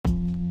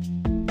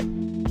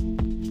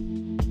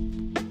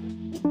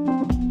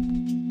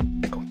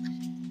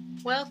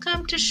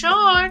Welcome to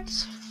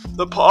Shorts,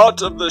 the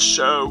part of the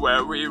show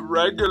where we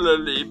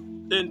regularly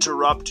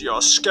interrupt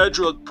your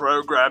scheduled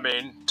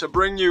programming to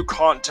bring you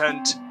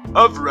content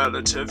of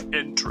relative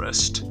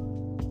interest.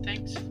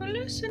 Thanks for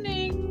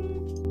listening.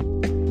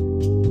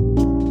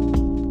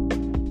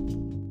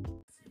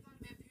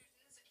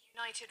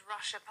 United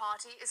Russia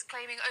Party is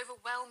claiming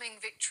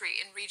overwhelming victory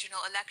in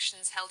regional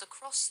elections held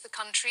across the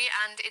country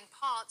and in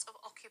parts of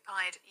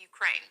occupied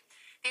Ukraine.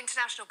 The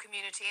international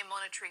community and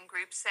monitoring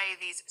groups say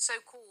these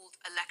so-called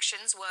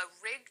elections were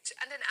rigged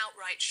and an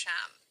outright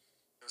sham.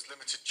 There was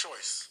limited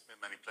choice in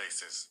many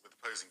places, with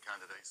opposing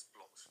candidates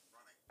blocked from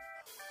running.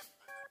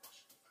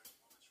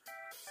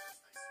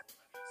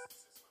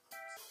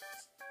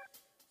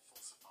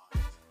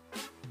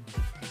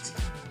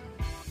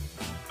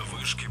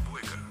 Вишки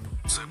Бойка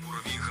 – це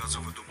бурові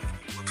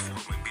газовидобувні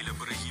платформи біля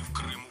берегів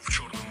Криму в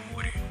Чорному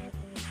морі.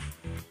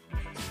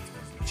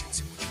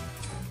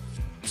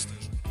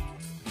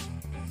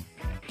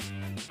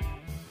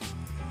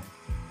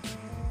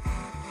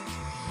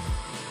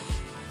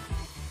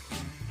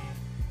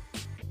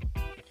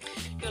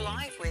 You're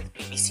live with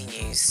BBC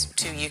News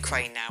to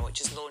Ukraine now, which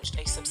has launched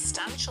a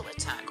substantial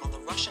attack on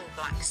the Russian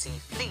Black Sea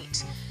Fleet.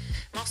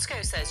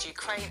 Moscow says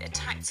Ukraine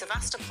attacked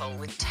Sevastopol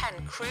with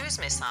 10 cruise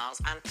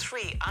missiles and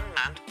 3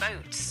 unmanned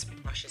boats.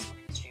 Russia's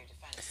Ministry of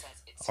Defense says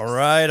it's... All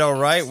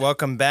right.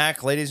 Welcome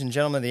back, ladies and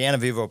gentlemen, the Anna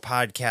Vivo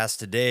podcast.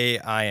 Today,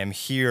 I am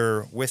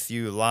here with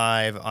you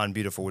live on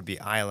beautiful Whidbey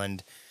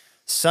Island.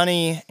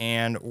 Sunny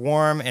and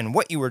warm, and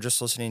what you were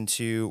just listening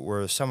to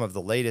were some of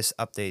the latest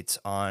updates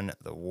on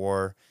the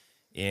war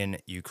in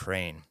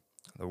Ukraine.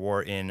 The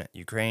war in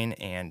Ukraine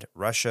and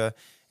Russia,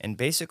 and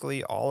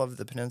basically all of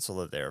the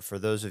peninsula there. For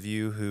those of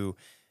you who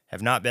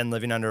have not been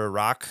living under a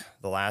rock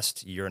the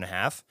last year and a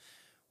half,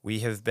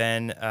 we have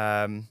been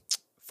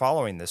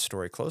following this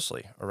story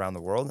closely around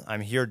the world.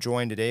 I'm here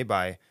joined today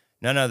by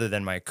none other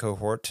than my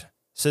cohort,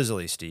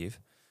 Sizzly Steve.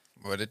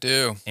 What'd it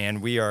do?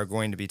 And we are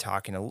going to be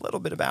talking a little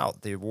bit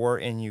about the war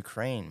in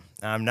Ukraine.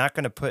 Now, I'm not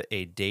going to put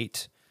a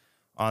date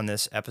on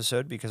this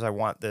episode because I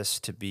want this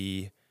to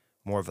be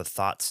more of a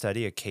thought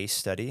study, a case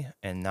study,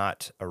 and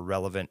not a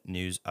relevant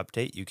news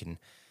update. You can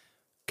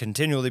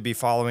continually be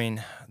following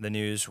the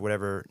news,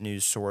 whatever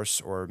news source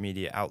or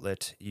media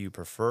outlet you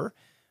prefer.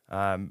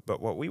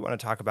 But what we want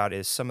to talk about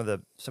is some of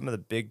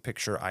the big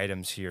picture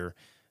items here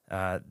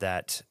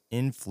that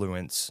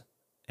influence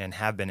and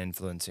have been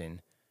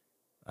influencing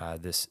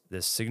this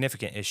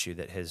significant issue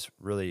that has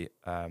really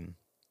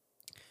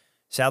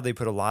sadly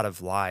put a lot of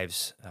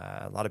lives,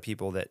 a lot of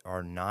people that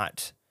are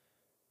not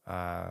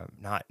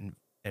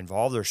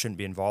involved or shouldn't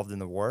be involved in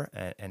the war,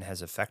 and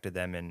has affected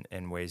them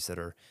in ways that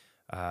are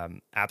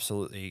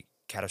absolutely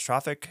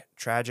catastrophic,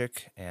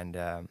 tragic, and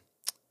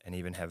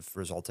even have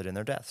resulted in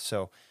their death.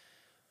 So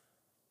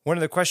one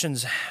of the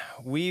questions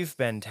we've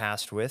been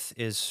tasked with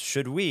is,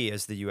 should we,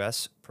 as the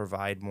U.S.,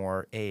 provide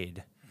more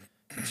aid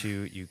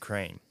to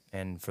Ukraine?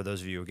 And for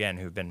those of you, again,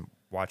 who've been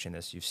watching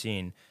this, you've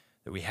seen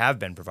that we have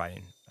been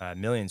providing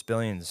millions,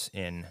 billions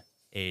in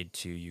aid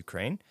to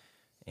Ukraine.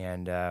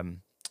 And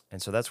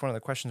so that's one of the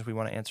questions we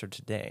want to answer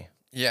today.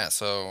 Yeah,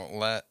 so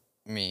let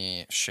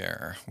me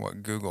share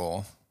what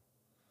Google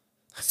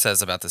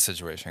says about the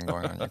situation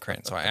going on in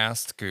Ukraine. So I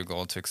asked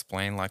Google to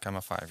explain, like I'm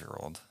a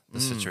 5-year-old, the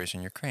situation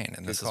in Ukraine,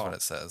 and this is what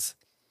it says.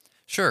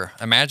 Sure,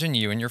 imagine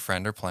you and your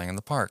friend are playing in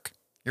the park.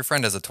 Your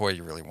friend has a toy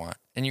you really want,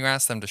 and you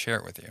ask them to share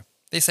it with you.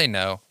 They say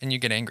no, and you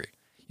get angry.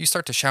 You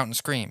start to shout and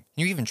scream.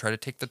 You even try to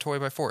take the toy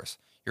by force.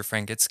 Your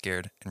friend gets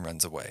scared and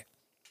runs away.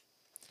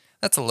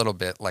 That's a little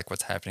bit like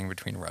what's happening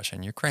between Russia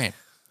and Ukraine.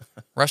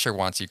 Russia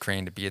wants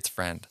Ukraine to be its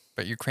friend,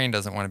 but Ukraine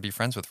doesn't want to be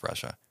friends with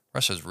Russia.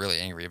 Russia's really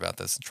angry about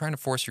this and trying to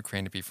force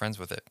Ukraine to be friends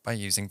with it by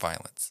using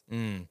violence.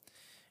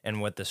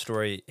 And what the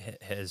story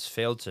has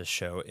failed to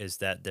show is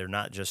that they're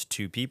not just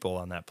two people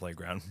on that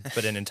playground,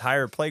 but an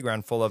entire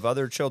playground full of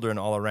other children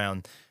all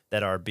around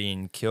that are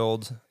being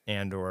killed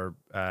and or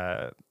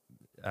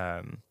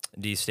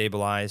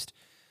destabilized,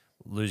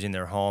 losing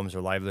their homes,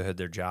 their livelihood,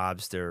 their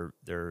jobs,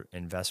 their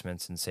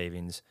investments and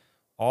savings,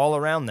 all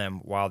around them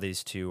while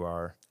these two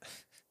are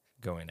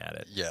going at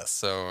it. Yes,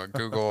 so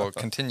Google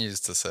continues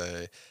to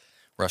say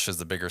Russia's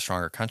the bigger,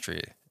 stronger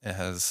country. It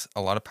has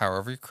a lot of power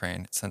over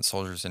Ukraine. It sent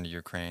soldiers into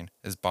Ukraine,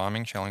 is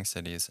bombing, shelling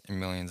cities, and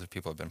millions of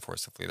people have been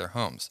forced to flee their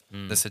homes.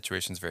 This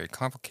situation is very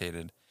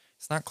complicated.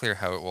 It's not clear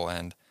how it will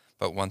end,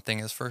 but one thing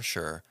is for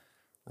sure,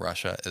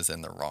 Russia is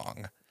in the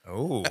wrong.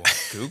 Oh,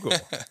 Google.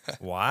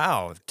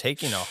 Wow,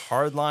 taking a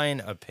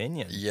hardline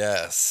opinion.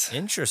 Yes.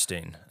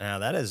 Interesting. Now,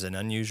 that is an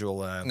unusual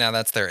now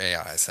that's their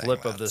AI saying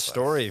flip that, of the so.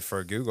 story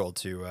for Google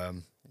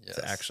to Yes.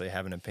 actually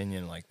have an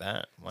opinion like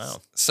that.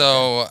 Wow.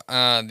 So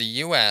the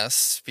U.S.,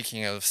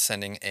 speaking of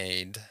sending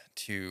aid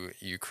to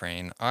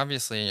Ukraine,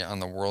 obviously on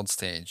the world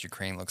stage,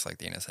 Ukraine looks like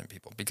the innocent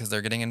people because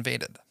they're getting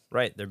invaded.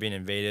 Right. They're being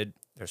invaded.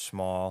 They're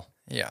small.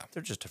 Yeah.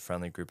 They're just a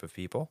friendly group of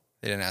people.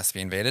 They didn't ask to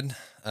be invaded.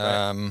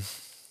 Right.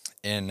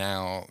 And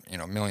now,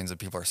 millions of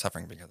people are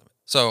suffering because of it.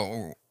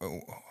 So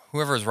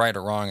whoever is right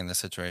or wrong in this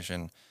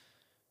situation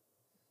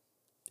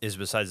is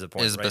besides the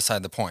point. Is right?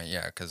 beside the point,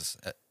 yeah, because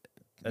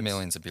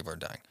millions of people are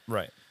dying.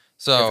 Right.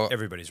 So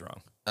Everybody's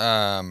wrong.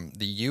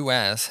 the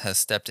U.S. has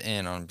stepped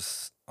in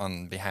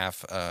on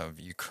behalf of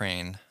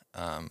Ukraine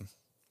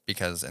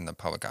because in the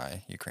public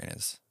eye, Ukraine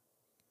is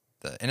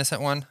the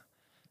innocent one.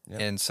 Yep.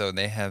 And so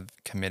they have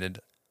committed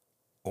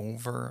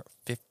over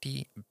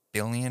 $50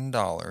 billion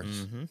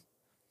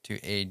to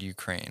aid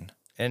Ukraine.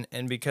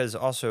 And because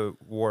also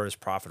war is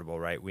profitable,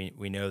 right?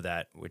 We know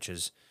that, which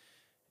is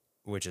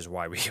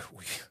why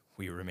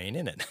we remain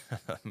in it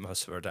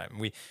most of our time.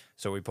 We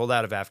pulled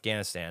out of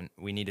Afghanistan.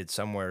 We needed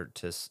somewhere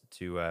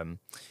to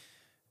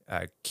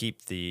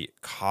keep the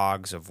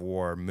cogs of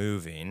war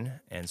moving,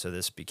 and so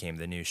this became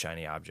the new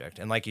shiny object.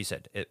 And like you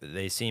said,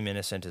 they seem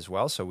innocent as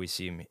well, so we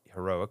seem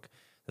heroic.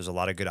 There's a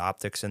lot of good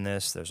optics in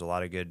this. There's a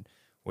lot of good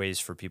ways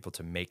for people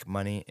to make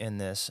money in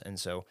this, and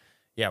so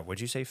yeah, would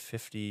you say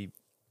 $50+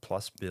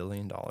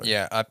 billion?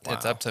 Yeah, Wow.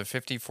 It's up to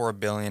 $54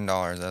 billion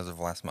as of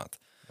last month.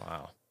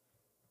 Wow.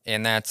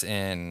 And that's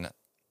in,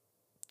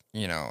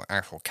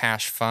 actual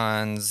cash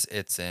funds.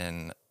 It's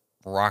in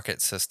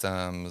rocket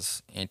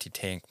systems,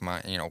 anti-tank,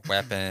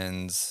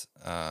 weapons.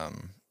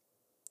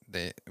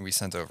 We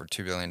sent over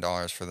 $2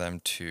 billion for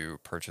them to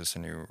purchase a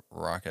new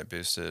rocket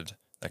boosted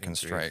that can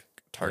strike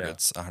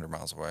targets 100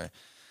 miles away.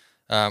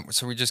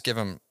 So we just give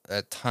them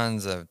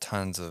tons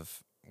of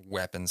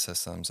weapon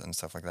systems and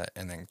stuff like that,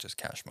 and then just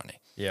cash money.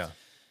 Yeah.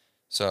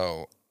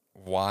 So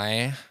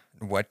why?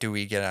 What do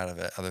we get out of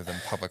it other than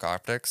public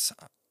optics?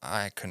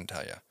 I couldn't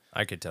tell you.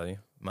 I could tell you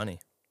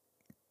money,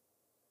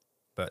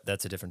 but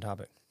that's a different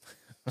topic.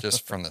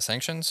 Just from the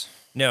sanctions?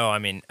 No, I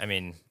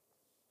mean,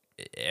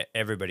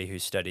 everybody who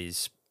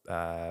studies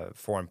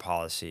foreign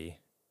policy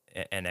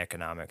and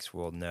economics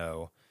will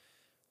know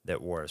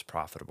that war is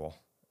profitable,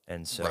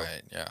 and so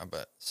Right, yeah,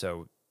 but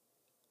so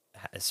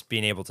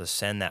being able to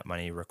send that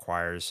money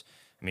requires.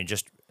 I mean,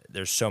 just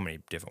there's so many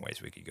different ways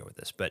we could go with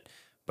this, but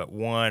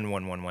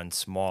one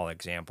small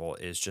example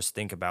is just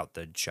think about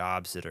the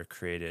jobs that are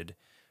created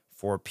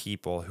for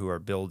people who are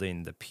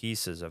building the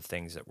pieces of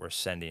things that we're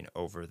sending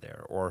over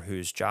there, or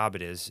whose job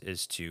it is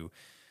to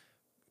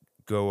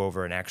go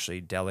over and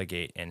actually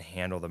delegate and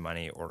handle the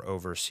money or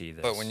oversee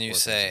this. But when you or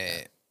things like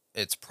say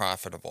that. it's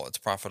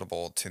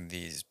profitable to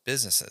these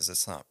businesses.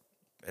 It's not.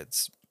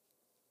 It's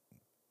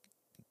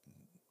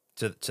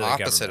to the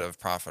opposite government. of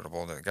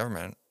profitable to the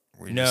government.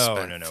 We No, just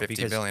spent no,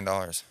 $50 billion.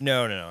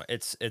 No.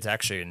 It's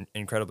actually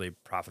incredibly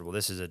profitable.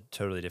 This is a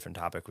totally different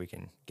topic. We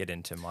can get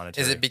into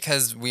monetary. Is it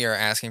because we are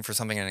asking for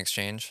something in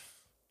exchange?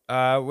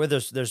 Well,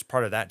 there's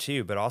part of that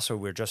too, but also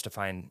we're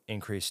justifying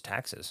increased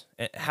taxes.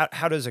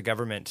 How does a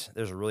government?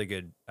 There's a really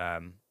good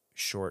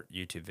short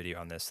YouTube video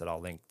on this that I'll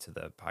link to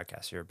the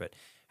podcast here. But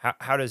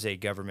how does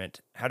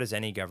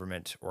any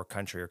government or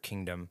country or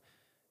kingdom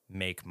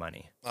make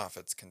money Off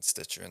its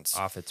constituents.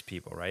 off its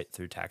people, right?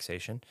 Through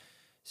taxation.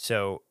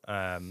 So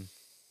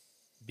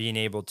being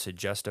able to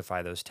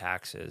justify those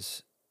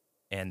taxes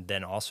and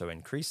then also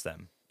increase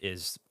them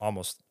is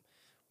almost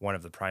one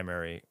of the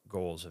primary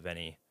goals of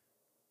any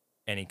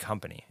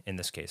company, in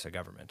this case, a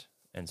government.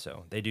 And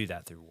so they do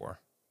that through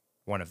war.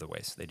 One of the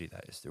ways they do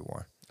that is through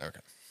war.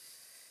 Okay.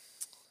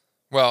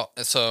 Well,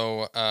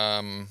 so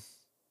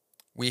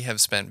we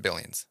have spent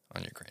billions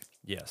on Ukraine.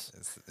 Yes.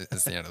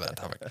 Is the end of that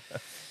topic.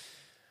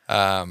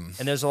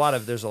 And there's a lot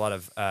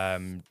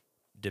of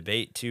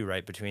debate too,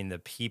 right, between the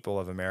people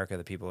of America,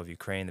 the people of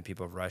Ukraine, the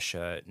people of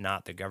Russia,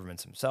 not the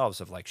governments themselves,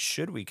 of like,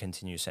 should we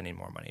continue sending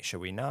more money? Should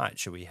we not?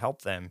 Should we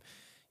help them?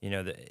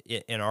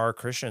 In our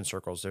Christian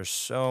circles, there's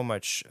so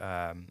much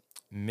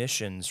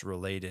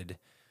missions-related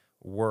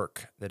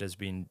work that is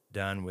being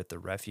done with the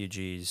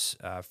refugees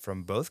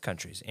from both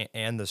countries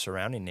and the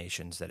surrounding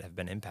nations that have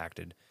been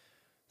impacted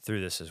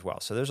through this as well.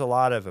 So there's a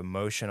lot of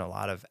emotion, a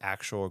lot of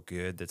actual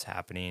good that's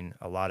happening,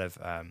 a lot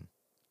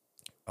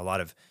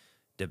of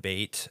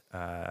debate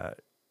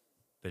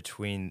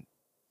between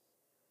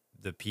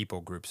the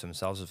people groups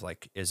themselves of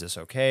like, is this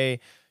okay?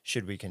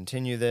 Should we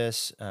continue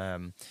this?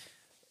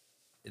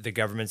 The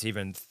government's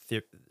even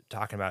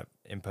talking about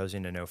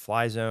imposing a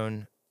no-fly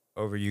zone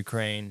over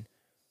Ukraine.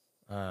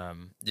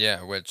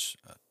 Yeah, which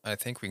I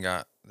think we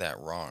got that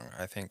wrong.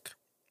 I think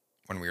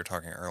when we were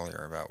talking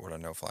earlier about what a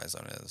no-fly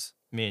zone is.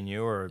 Me and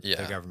you, or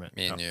Yeah, the government?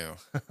 me and Oh. you.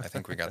 I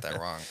think we got that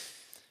wrong.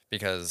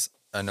 Because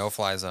a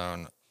no-fly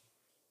zone,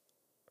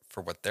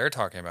 for what they're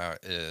talking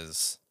about,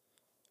 is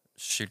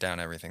shoot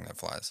down everything that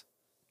flies.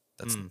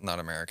 That's not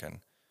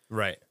American.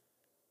 Right.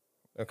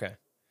 Okay.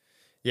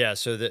 Yeah.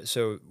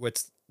 So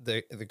what's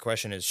the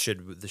question is,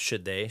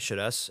 should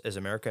us as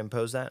America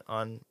impose that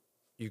on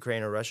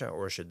Ukraine or Russia,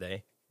 or should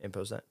they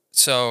impose that?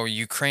 So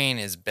Ukraine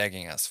is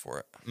begging us for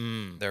it.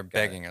 They're got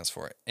begging us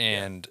for it.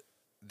 And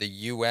the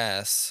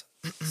U.S.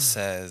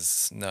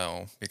 says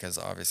no, because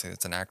obviously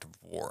it's an act of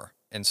war.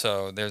 And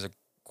so there's a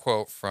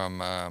quote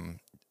from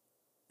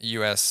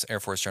U.S. Air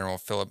Force General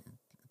Philip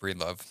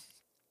Breedlove,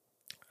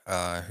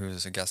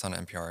 who's a guest on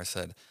NPR,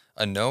 said,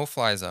 "A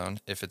no-fly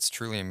zone, if it's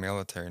truly a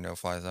military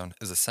no-fly zone,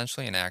 is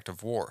essentially an act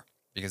of war,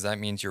 because that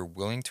means you're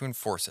willing to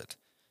enforce it,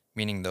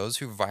 meaning those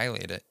who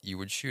violate it, you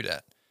would shoot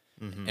at.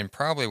 And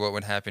probably what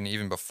would happen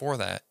even before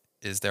that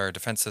is there are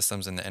defense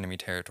systems in the enemy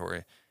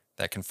territory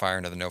that can fire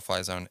into the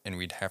no-fly zone, and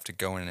we'd have to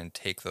go in and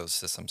take those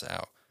systems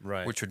out.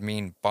 Right. Which would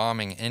mean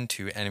bombing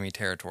into enemy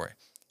territory.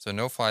 So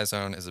no-fly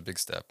zone is a big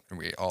step, and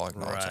we all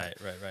acknowledge that.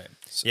 Right.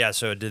 Yeah.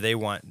 So do they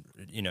want?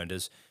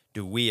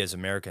 Do we as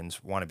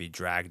Americans want to be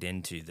dragged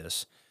into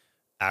this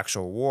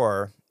actual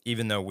war,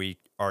 even though we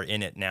are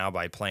in it now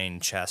by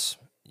playing chess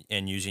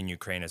and using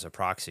Ukraine as a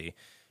proxy?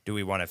 Do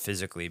we want to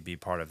physically be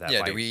part of that?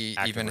 Yeah. by Do we even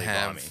actively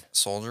have bombing?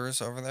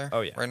 soldiers over there?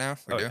 Oh, yeah. Right now,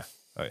 we do. Yeah.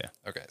 Oh yeah.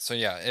 Okay. So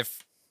yeah,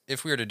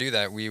 if we were to do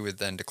that, we would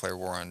then declare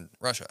war on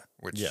Russia,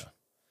 which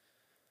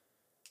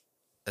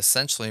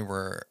essentially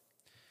we're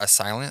a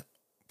silent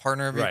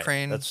partner of Right.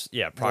 Ukraine. That's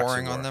proxy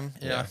warring war. on them.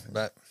 Yeah.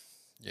 But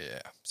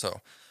yeah.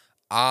 So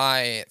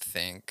I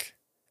think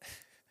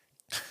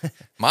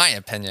my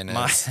opinion is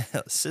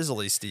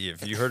Sizzly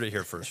Steve. You heard it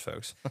here first,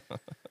 folks.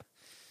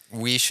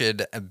 we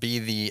should be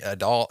the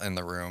adult in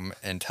the room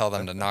and tell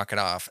them to knock it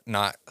off,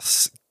 not,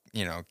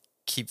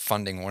 keep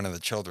funding one of the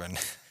children.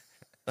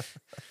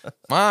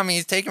 Mom,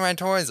 he's taking my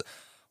toys.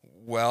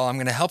 Well, I'm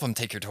going to help him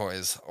take your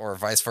toys, or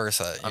vice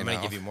versa. I'm going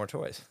to give you more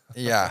toys.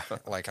 Yeah,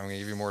 like I'm going to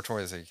give you more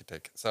toys that you can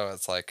take. So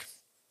it's like,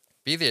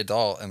 be the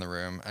adult in the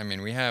room. I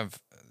mean, we have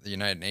the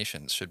United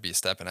Nations should be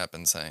stepping up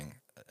and saying,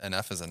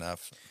 enough is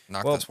enough.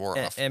 Knock this war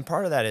off. And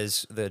part of that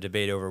is the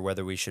debate over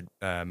whether we should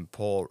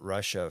pull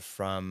Russia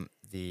from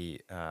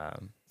the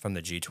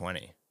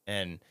G20,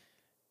 and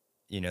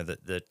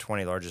the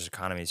 20 largest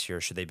economies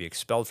here, should they be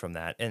expelled from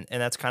that? And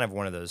that's kind of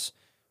one of those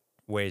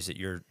ways that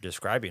you're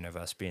describing of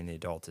us being the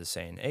adult, is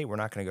saying, hey, we're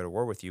not going to go to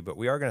war with you, but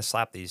we are going to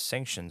slap these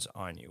sanctions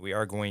on you. We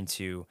are going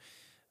to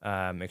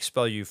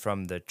expel you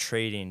from the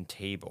trading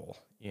table,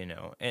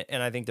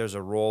 and I think there's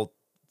a role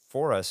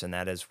for us in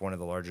that as one of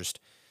the largest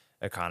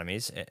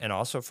economies, and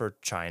also for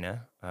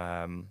China.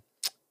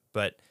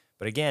 But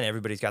again,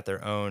 everybody's got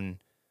their own,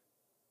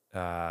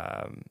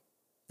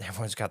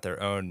 everyone's got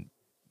their own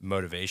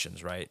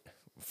motivations, right?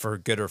 For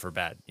good or for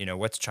bad.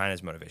 What's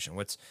China's motivation?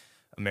 What's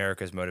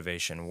America's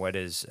motivation? What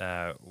is,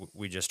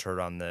 we just heard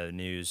on the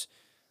news,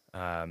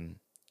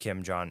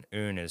 Kim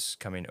Jong-un is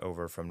coming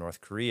over from North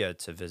Korea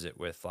to visit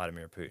with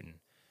Vladimir Putin.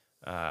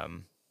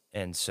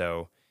 And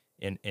so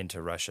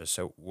into Russia.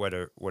 So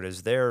what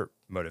is their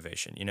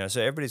motivation?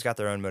 So everybody's got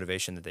their own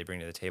motivation that they bring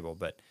to the table,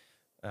 but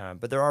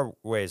there are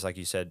ways, like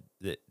you said,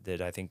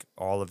 that I think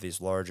all of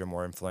these larger,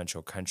 more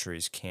influential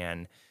countries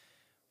can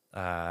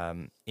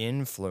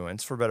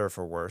influence, for better or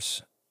for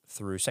worse,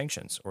 through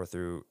sanctions or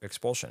through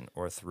expulsion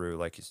or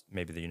through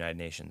maybe the United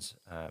Nations.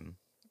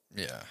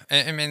 Yeah.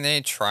 I mean,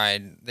 they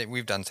tried,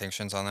 we've done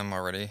sanctions on them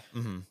already.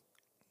 Mm-hmm.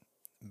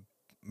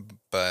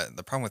 But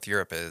the problem with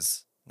Europe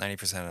is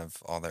 90% of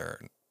all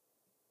their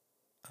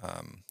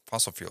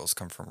fossil fuels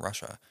come from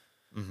Russia.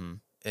 Mm-hmm.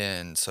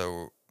 And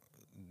so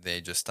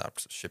they just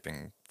stopped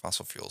shipping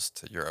fossil fuels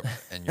to Europe,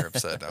 and Europe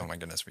said, oh my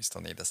goodness, we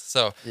still need this.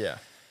 So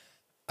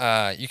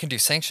you can do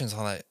sanctions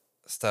on that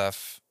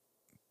stuff,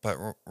 but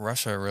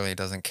Russia really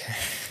doesn't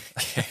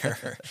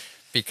care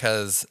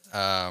because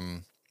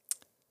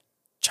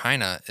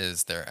China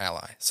is their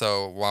ally.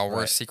 So while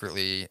we're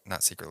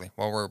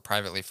while we're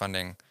privately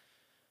funding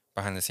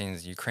behind the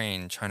scenes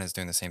Ukraine, China's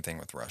doing the same thing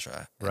with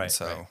Russia. And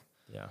so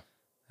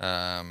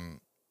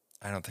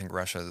I don't think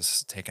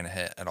Russia's taken a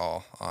hit at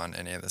all on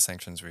any of the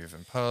sanctions we've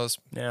imposed.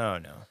 No.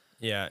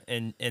 Yeah,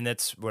 and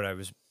that's what I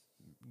was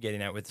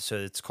getting at with. So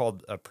it's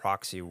called a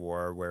proxy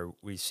war, where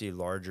we see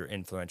larger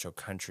influential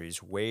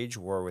countries wage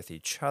war with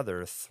each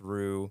other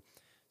through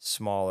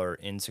smaller,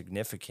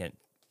 insignificant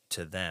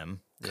to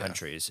them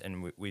countries.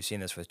 And we've seen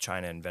this with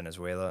China and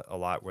Venezuela a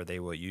lot, where they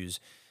will use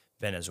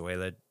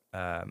Venezuela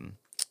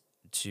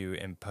to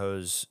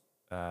impose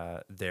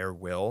their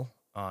will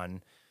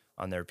on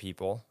their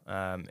people,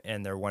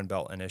 and their One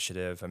Belt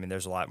initiative. I mean,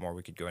 there's a lot more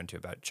we could go into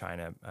about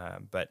China,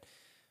 but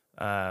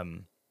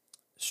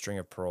string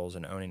of pearls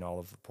and owning all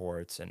of the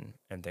ports and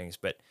things.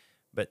 But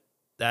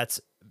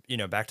that's,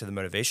 back to the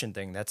motivation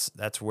thing.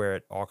 That's where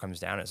it all comes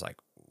down, is like,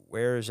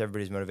 where is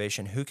everybody's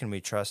motivation? Who can we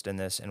trust in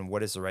this? And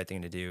what is the right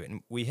thing to do?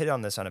 And we hit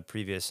on this on a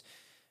previous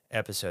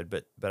episode,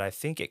 but I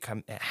think it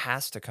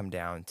has to come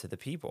down to the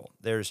people.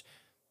 There's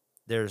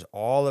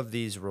all of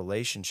these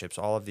relationships,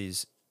 all of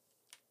these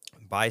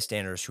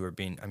bystanders who are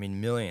being,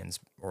 millions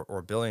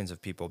or billions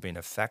of people being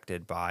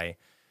affected by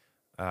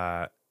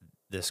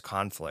this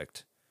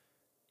conflict.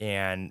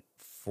 And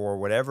for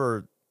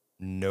whatever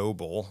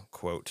noble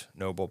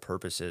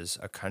purposes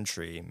a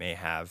country may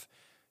have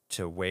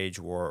to wage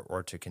war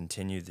or to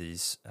continue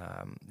these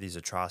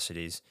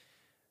atrocities,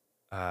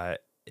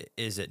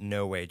 is in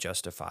no way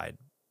justified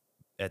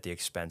at the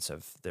expense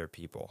of their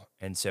people.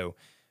 And so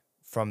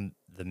from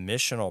the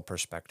missional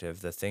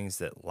perspective, the things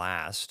that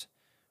last,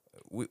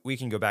 we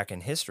can go back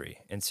in history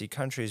and see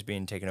countries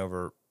being taken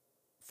over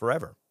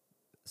forever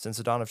since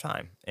the dawn of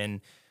time.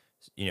 And,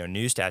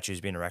 new statues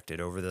being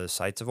erected over the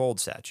sites of old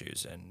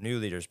statues and new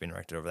leaders being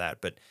erected over that.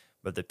 But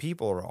the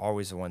people are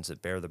always the ones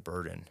that bear the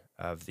burden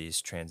of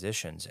these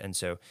transitions. And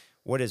so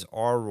what is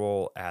our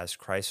role as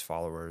Christ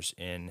followers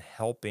in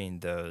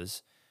helping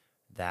those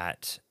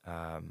that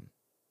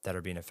that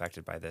are being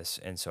affected by this.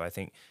 And so I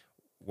think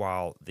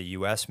while the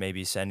U.S. may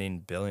be sending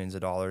billions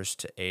of dollars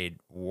to aid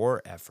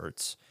war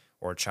efforts,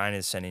 or China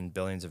is sending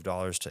billions of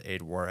dollars to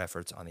aid war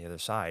efforts on the other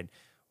side,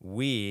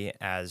 we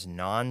as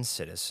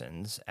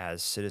non-citizens,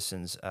 as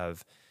citizens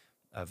of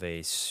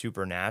a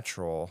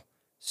supernatural,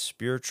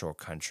 spiritual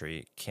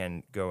country,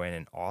 can go in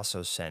and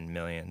also send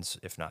millions,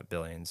 if not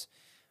billions,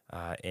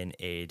 in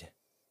aid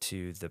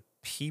to the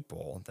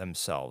people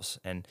themselves.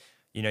 And,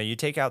 you know, you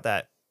take out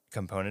that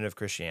component of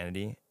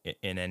Christianity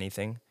in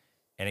anything,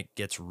 and it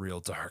gets real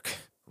dark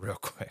real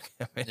quick.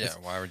 I mean, Yeah,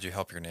 why would you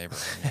help your neighbor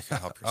when you can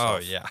help yourself? Oh,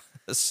 yeah.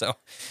 So,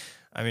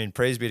 I mean,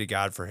 praise be to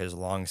God for his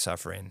long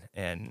suffering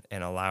and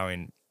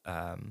allowing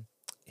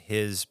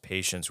his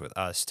patience with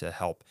us to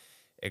help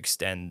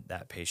extend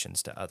that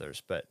patience to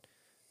others. But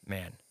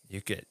man,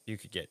 you could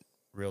get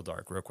real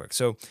dark real quick.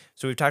 So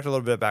we've talked a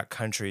little bit about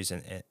countries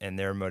and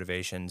their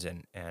motivations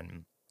and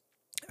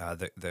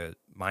the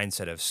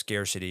mindset of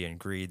scarcity and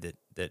greed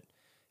that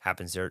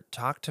happens there.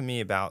 Talk to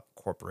me about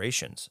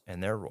corporations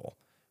and their role.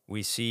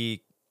 We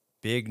see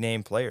big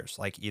name players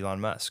like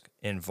Elon Musk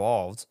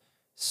involved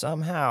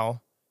somehow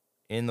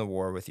in the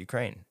war with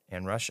Ukraine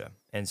and Russia.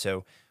 And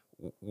so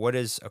what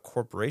is a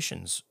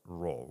corporation's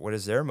role? What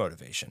is their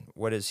motivation?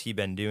 What has he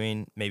been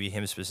doing, maybe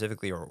him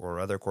specifically or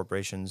other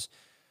corporations?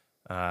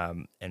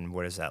 And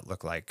what does that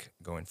look like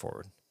going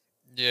forward?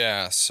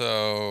 Yeah,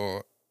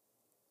 so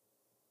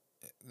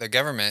the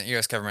government,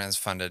 U.S. government has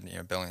funded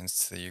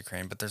billions to the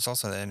Ukraine, but there's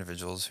also the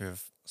individuals who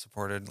have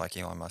supported, like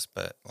Elon Musk,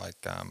 but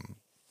like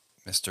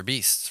Mr.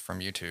 Beast from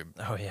YouTube.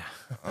 Oh, yeah.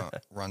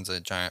 Runs a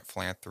giant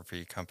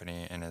philanthropy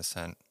company and has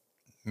sent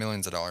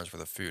millions of dollars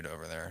worth of food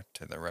over there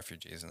to the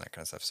refugees and that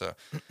kind of stuff. So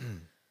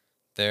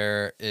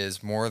there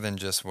is more than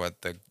just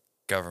what the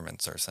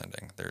governments are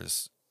sending.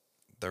 There's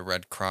the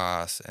Red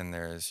Cross and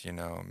there's,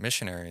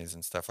 missionaries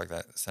and stuff like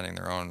that sending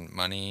their own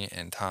money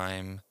and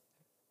time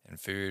and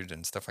food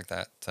and stuff like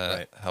that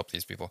to help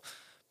these people.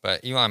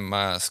 But Elon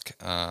Musk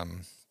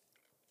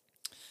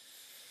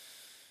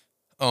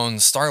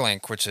owns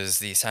Starlink, which is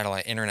the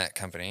satellite internet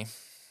company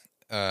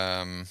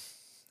that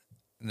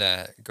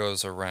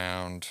goes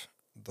around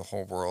the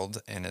whole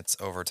world, and it's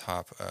over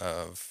top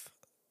of,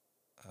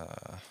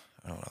 I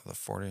don't know, the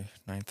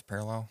 49th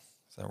parallel.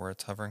 Is that where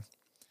it's hovering?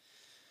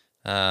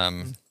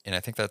 And I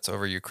think that's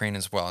over Ukraine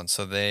as well. And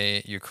so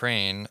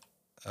Ukraine,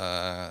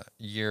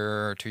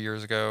 year or 2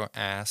 years ago,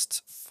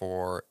 asked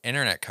for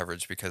internet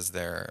coverage because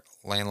their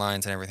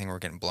landlines and everything were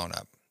getting blown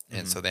up.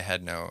 And so they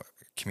had no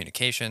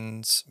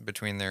communications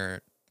between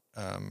their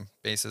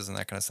bases and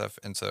that kind of stuff.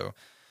 And so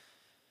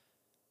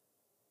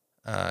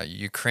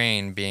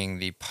Ukraine, being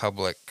the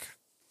public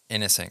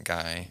innocent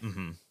guy,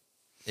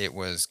 it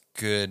was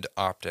good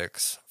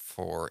optics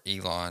for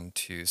Elon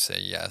to say,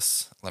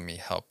 yes, let me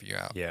help you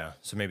out. Yeah.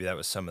 So maybe that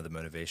was some of the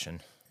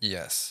motivation.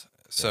 Yes.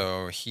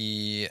 So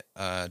he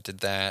did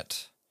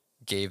that,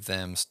 gave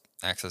them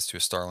access to a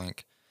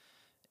Starlink,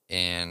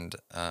 and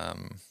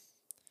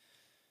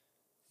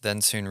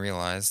then soon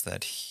realized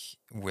that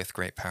with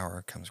great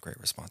power comes great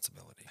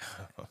responsibility.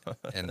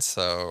 And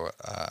so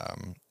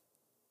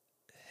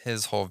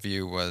his whole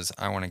view was,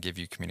 I want to give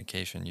you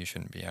communication. You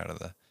shouldn't be out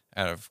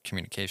of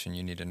communication.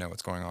 You need to know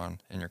what's going on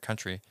in your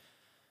country.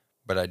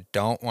 But I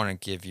don't want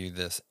to give you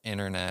this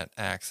internet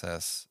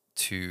access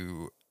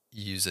to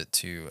use it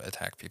to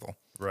attack people.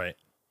 Right.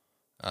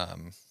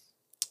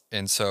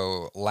 And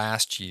so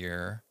last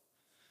year,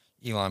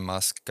 Elon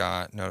Musk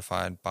got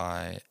notified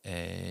by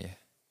a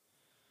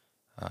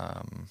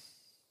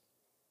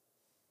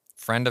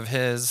friend of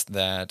his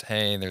that,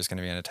 hey, there's going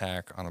to be an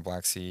attack on the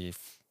Black Sea,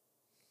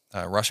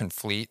 Russian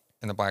fleet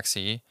in the Black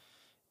Sea,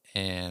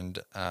 and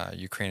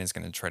Ukraine is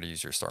going to try to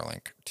use your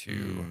Starlink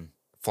to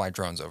fly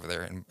drones over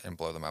there and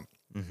blow them up.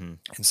 And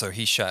so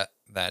he shut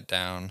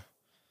down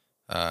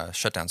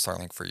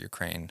Starlink for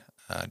Ukraine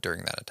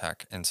during that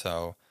attack. And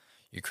so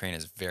Ukraine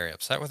is very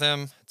upset with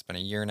him. It's been a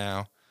year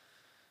now.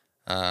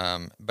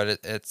 But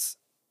it's,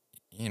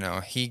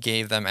 he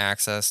gave them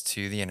access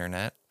to the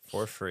internet.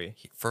 For free.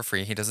 For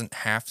free. He doesn't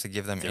have to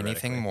give them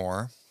anything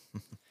more.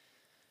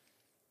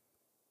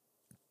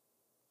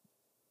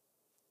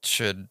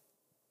 Should,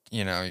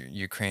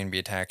 Ukraine be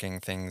attacking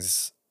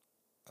things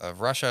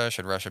of Russia?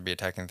 Should Russia be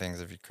attacking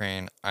things of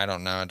Ukraine? I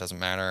don't know. It doesn't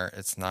matter.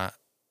 It's not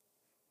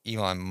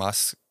Elon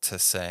Musk to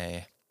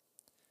say,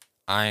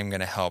 I'm going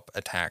to help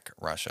attack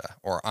Russia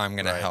or I'm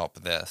going to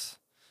help this.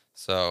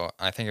 So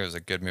I think it was a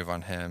good move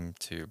on him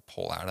to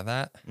pull out of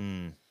that.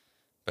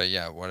 But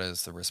yeah, what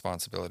is the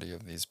responsibility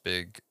of these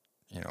big,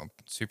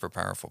 super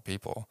powerful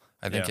people?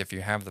 I think if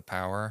you have the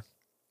power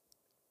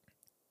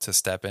to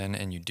step in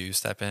and you do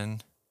step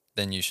in,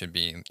 then you should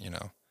be,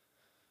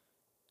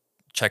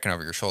 checking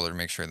over your shoulder to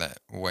make sure that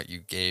what you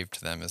gave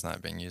to them is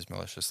not being used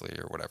maliciously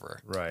or whatever.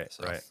 Right,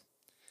 So- right.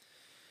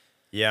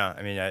 Yeah,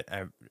 I mean,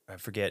 I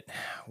forget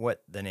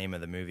what the name of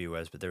the movie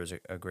was, but there was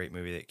a great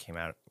movie that came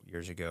out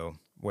years ago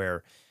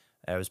where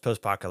it was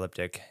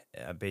post-apocalyptic.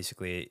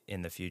 Basically,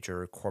 in the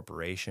future,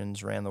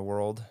 corporations ran the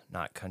world,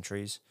 not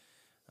countries.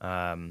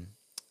 And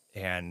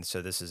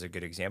so this is a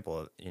good example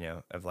of,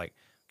 of like,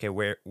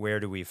 okay, where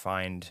do we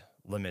find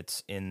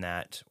limits in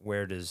that?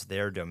 Where does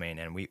their domain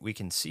end? We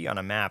can see on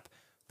a map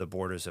the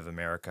borders of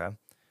America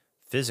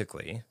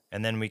physically,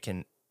 and then we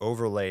can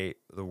overlay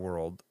the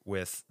world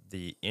with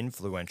the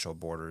influential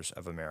borders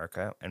of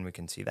America, and we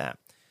can see that.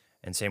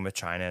 And same with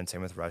China, and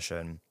same with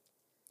Russia,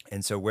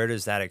 and so where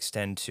does that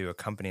extend to a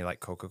company like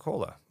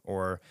Coca-Cola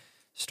or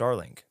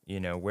Starlink?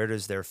 Where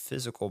does their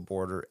physical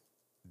border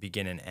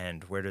begin and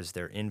end? Where does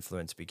their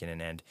influence begin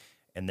and end?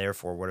 And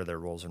therefore, what are their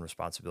roles and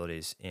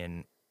responsibilities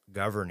in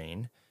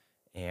governing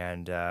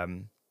and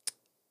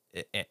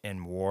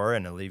war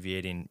and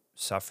alleviating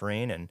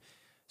suffering? And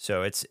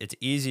so it's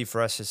easy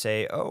for us to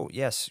say, oh,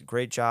 yes,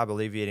 great job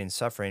alleviating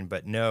suffering,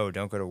 but no,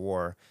 don't go to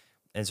war.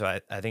 And so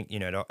I think,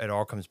 it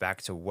all comes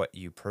back to what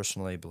you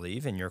personally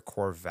believe and your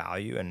core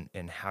value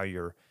and how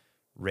you're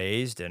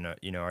raised. And,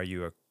 are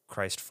you a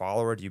Christ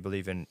follower? Do you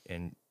believe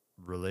in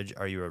religion?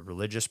 Are you a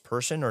religious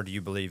person, or do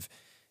you believe,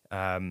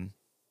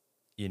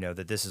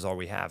 that this is all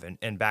we have?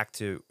 And back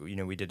to,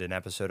 we did an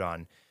episode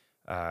on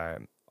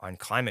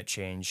climate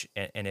change.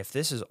 And if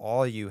this is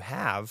all you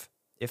have,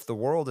 if the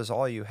world is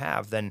all you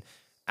have, then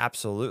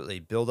absolutely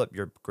build up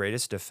your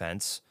greatest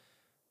defense,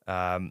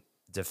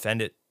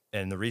 defend it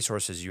and the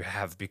resources you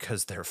have,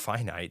 because they're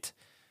finite.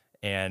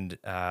 And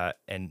by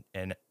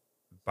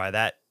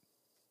that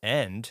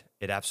end,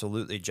 it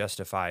absolutely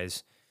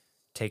justifies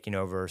taking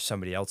over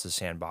somebody else's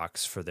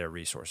sandbox for their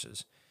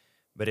resources.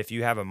 But if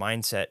you have a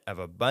mindset of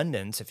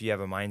abundance, if you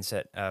have a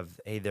mindset of,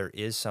 hey, there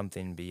is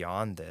something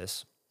beyond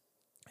this,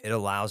 it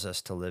allows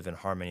us to live in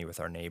harmony with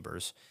our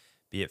neighbors,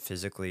 be it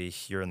physically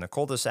here in the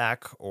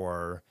cul-de-sac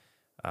or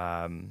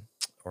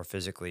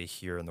physically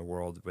here in the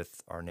world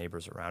with our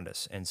neighbors around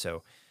us. And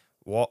so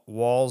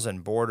walls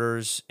and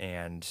borders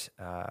and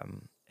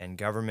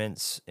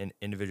governments and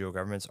individual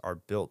governments are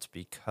built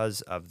because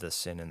of the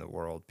sin in the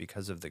world,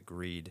 because of the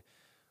greed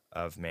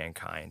of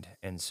mankind.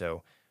 And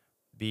so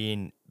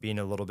being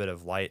a little bit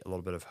of light, a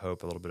little bit of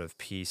hope, a little bit of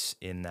peace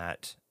in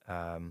that,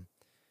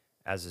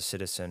 as a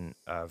citizen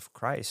of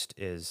Christ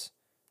is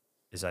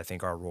I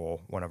think our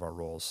role, one of our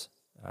roles,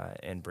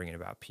 in bringing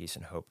about peace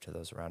and hope to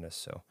those around us.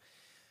 So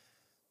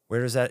what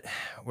does that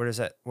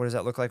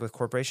look like with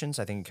corporations?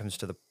 I think it comes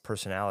to the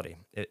personality.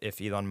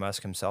 If Elon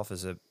Musk himself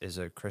is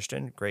a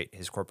Christian, great.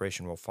 His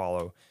corporation will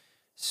follow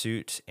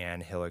suit,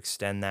 and he'll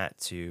extend that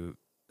to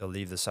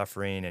alleviate the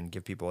suffering and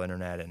give people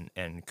internet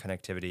and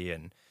connectivity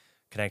and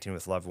connecting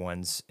with loved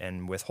ones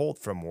and withhold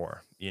from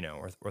war,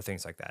 or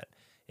things like that.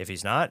 If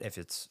he's not, if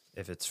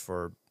it's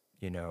for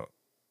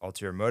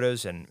ulterior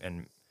motives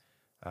and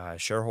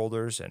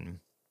shareholders and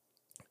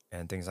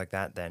things like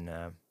that, then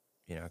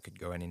it could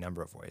go any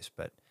number of ways.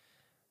 But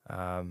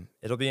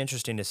it'll be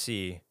interesting to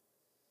see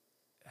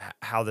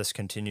how this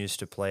continues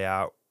to play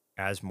out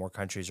as more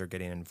countries are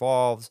getting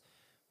involved.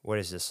 What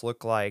does this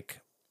look like?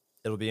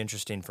 It'll be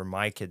interesting for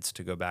my kids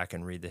to go back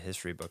and read the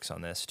history books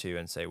on this too,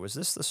 and say, was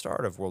this the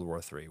start of World War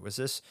III?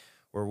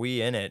 Were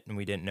we in it and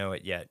we didn't know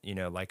it yet?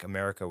 Like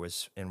America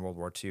was in World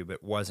War II,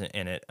 but wasn't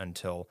in it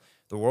until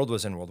the world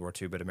was in World War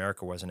II, but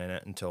America wasn't in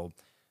it until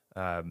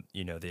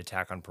the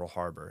attack on Pearl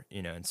Harbor.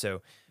 And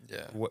so,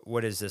 Yeah.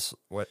 what is this?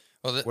 What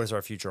does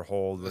our future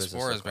hold? What This does this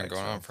war look has been like?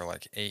 going on for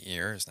like 8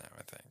 years now,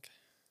 I think.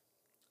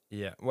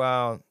 Yeah.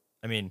 Well,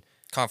 I mean,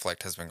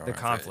 Conflict has been going the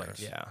on conflict.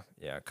 for 8 years.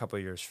 Yeah, a couple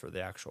of years for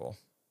the actual,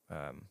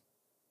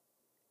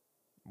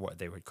 what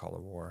they would call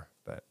a war.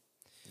 But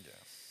Yeah.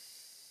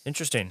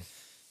 interesting.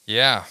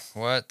 Yeah.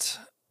 What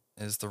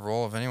is the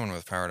role of anyone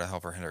with power to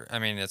help or hinder? I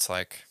mean, it's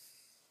like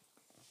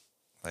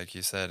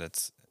you said,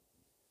 it's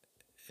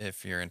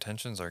if your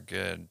intentions are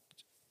good,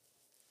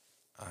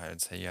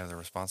 I'd say you have the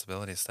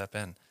responsibility to step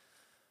in.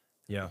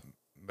 Yeah.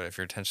 But if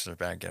your intentions are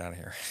bad, get out of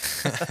here.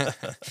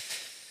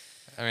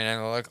 I mean,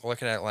 I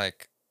look at it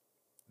like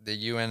the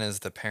UN is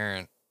the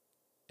parent,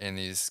 and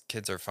these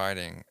kids are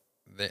fighting.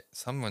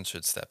 Someone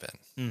should step in,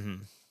 Mm-hmm.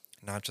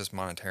 not just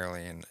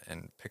monetarily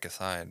and pick a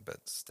side,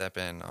 but step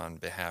in on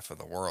behalf of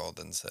the world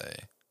and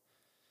say,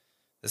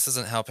 this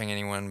isn't helping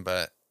anyone,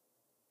 but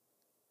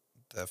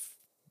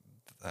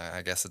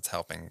I guess it's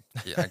helping.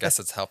 Yeah, I guess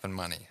it's helping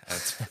money.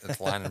 It's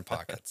lining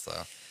pockets.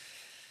 So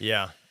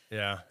Yeah.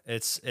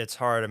 It's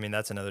hard. I mean,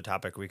 that's another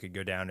topic we could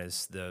go down,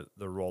 is the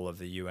role of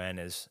the UN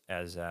as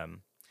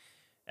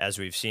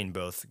we've seen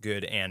both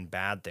good and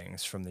bad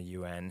things from the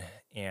UN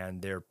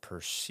and their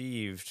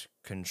perceived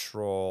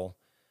control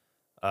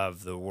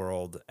of the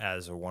world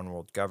as a one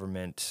world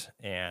government,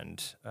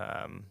 and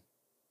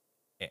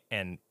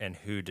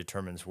who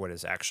determines what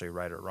is actually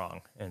right or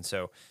wrong. And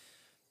so,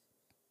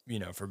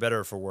 for better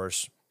or for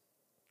worse,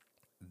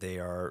 they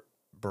are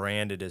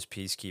branded as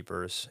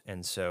peacekeepers.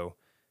 And so,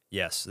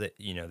 yes,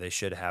 they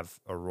should have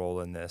a role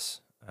in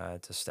this,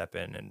 to step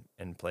in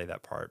and play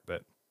that part.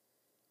 But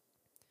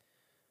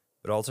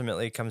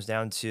ultimately it comes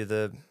down to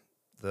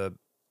the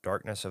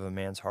darkness of a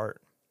man's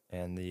heart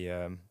and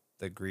the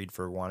greed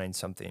for wanting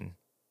something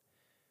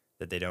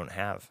that they don't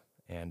have,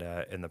 and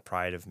the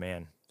pride of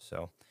man.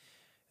 So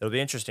it'll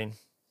be interesting.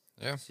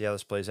 Yeah. See how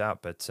this plays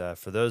out. But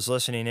for those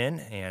listening in,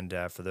 and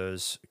for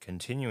those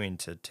continuing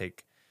to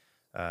take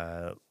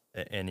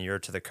an ear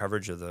to the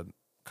coverage of the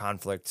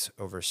conflict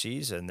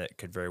overseas, and that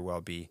could very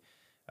well be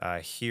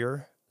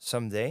here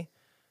someday,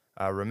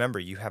 remember,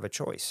 you have a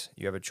choice.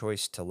 You have a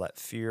choice to let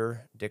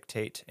fear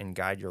dictate and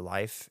guide your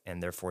life,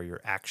 and therefore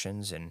your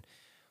actions and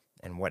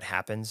what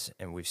happens.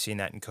 And we've seen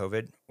that in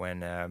COVID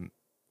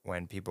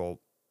when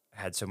people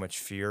had so much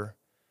fear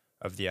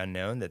of the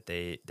unknown that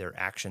their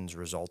actions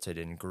resulted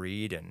in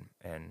greed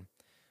and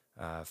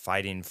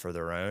fighting for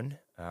their own.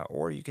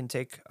 Or you can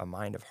take a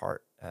mind of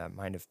heart, a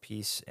mind of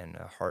peace, and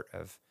a heart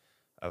of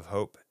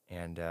hope,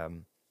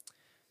 and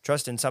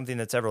trust in something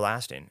that's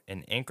everlasting,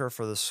 an anchor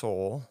for the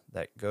soul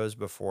that goes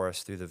before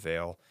us through the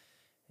veil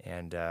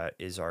and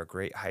is our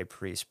great high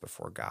priest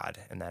before God,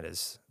 and that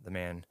is the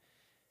man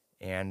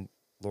and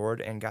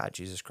Lord and God,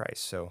 Jesus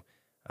Christ. So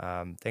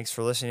thanks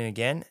for listening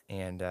again,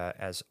 and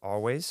as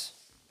always,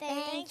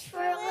 thanks for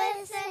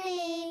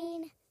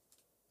listening.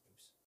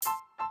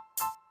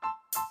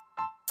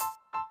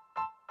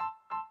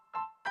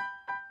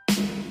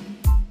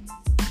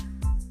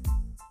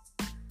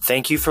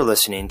 Thank you for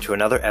listening to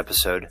another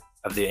episode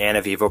of the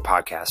Ana Vivo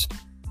podcast.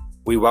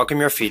 We welcome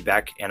your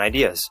feedback and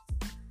ideas.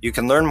 You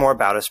can learn more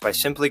about us by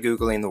simply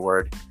Googling the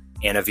word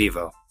Ana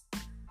Vivo.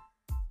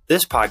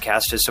 This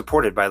podcast is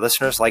supported by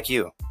listeners like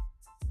you.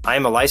 I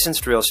am a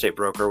licensed real estate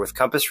broker with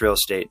Compass Real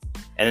Estate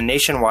and a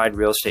nationwide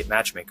real estate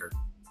matchmaker.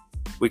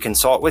 We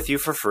consult with you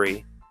for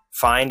free,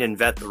 find and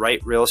vet the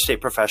right real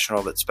estate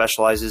professional that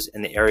specializes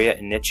in the area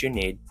and niche you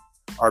need,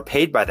 are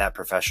paid by that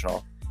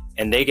professional,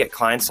 and they get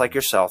clients like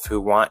yourself who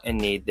want and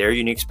need their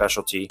unique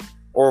specialty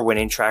or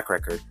winning track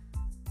record.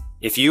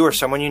 If you or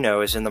someone you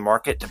know is in the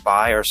market to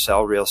buy or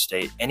sell real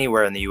estate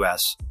anywhere in the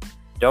U.S.,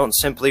 don't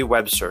simply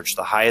web search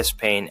the highest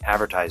paying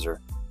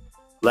advertiser.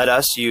 Let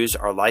us use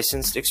our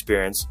licensed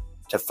experience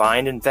to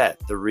find and vet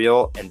the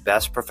real and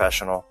best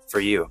professional for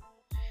you.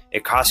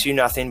 It costs you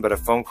nothing but a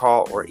phone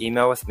call or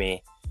email with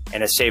me,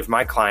 and has saved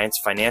my clients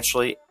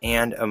financially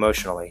and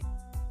emotionally.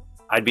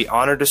 I'd be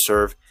honored to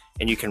serve,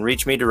 and you can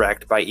reach me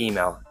direct by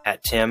email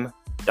at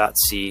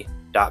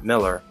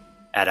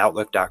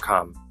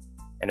tim.c.miller@outlook.com.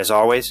 And as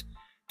always,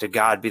 to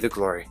God be the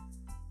glory.